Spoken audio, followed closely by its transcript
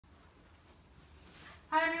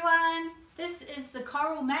This is the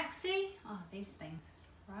Coral Maxi. Oh, these things,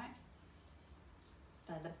 right?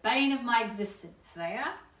 They're the bane of my existence, they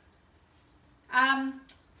are.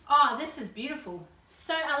 Oh, this is beautiful.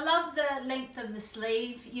 So I love the length of the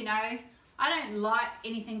sleeve, you know. I don't like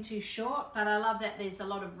anything too short, but I love that there's a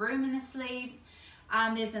lot of room in the sleeves.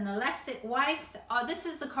 There's an elastic waist. Oh, this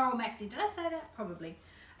is the Coral Maxi. Did I say that? Probably.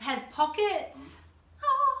 It has pockets.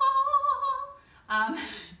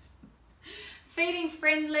 Feeding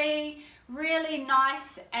friendly, really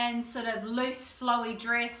nice and sort of loose flowy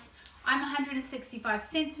dress. I'm 165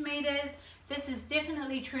 centimeters. This is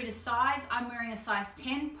definitely true to size. I'm wearing a size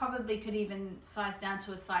 10, probably could even size down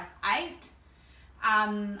to a size 8.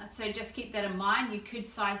 So just keep that in mind. You could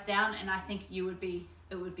size down and I think it would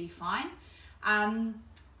be fine.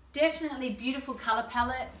 Definitely beautiful color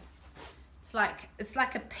palette. It's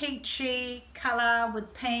like a peachy color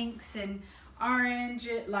with pinks and orange,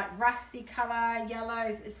 like rusty color,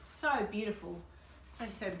 yellows. It's so beautiful.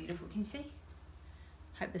 So beautiful. Can you see?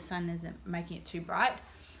 Hope the sun isn't making it too bright.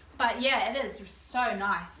 But yeah, it is so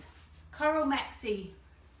nice. Coral Maxi.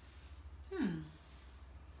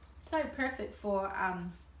 So perfect for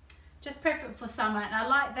just perfect for summer. And I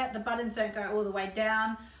like that the buttons don't go all the way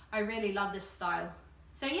down. I really love this style.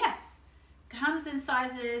 So yeah, comes in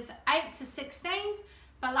sizes 8 to 16.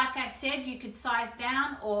 But like I said, you could size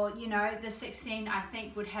down, or you know, the 16 I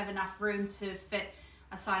think would have enough room to fit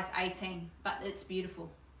a size 18. But it's beautiful.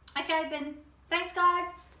 Okay then, thanks guys.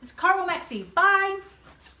 It's Coral Maxi. Bye.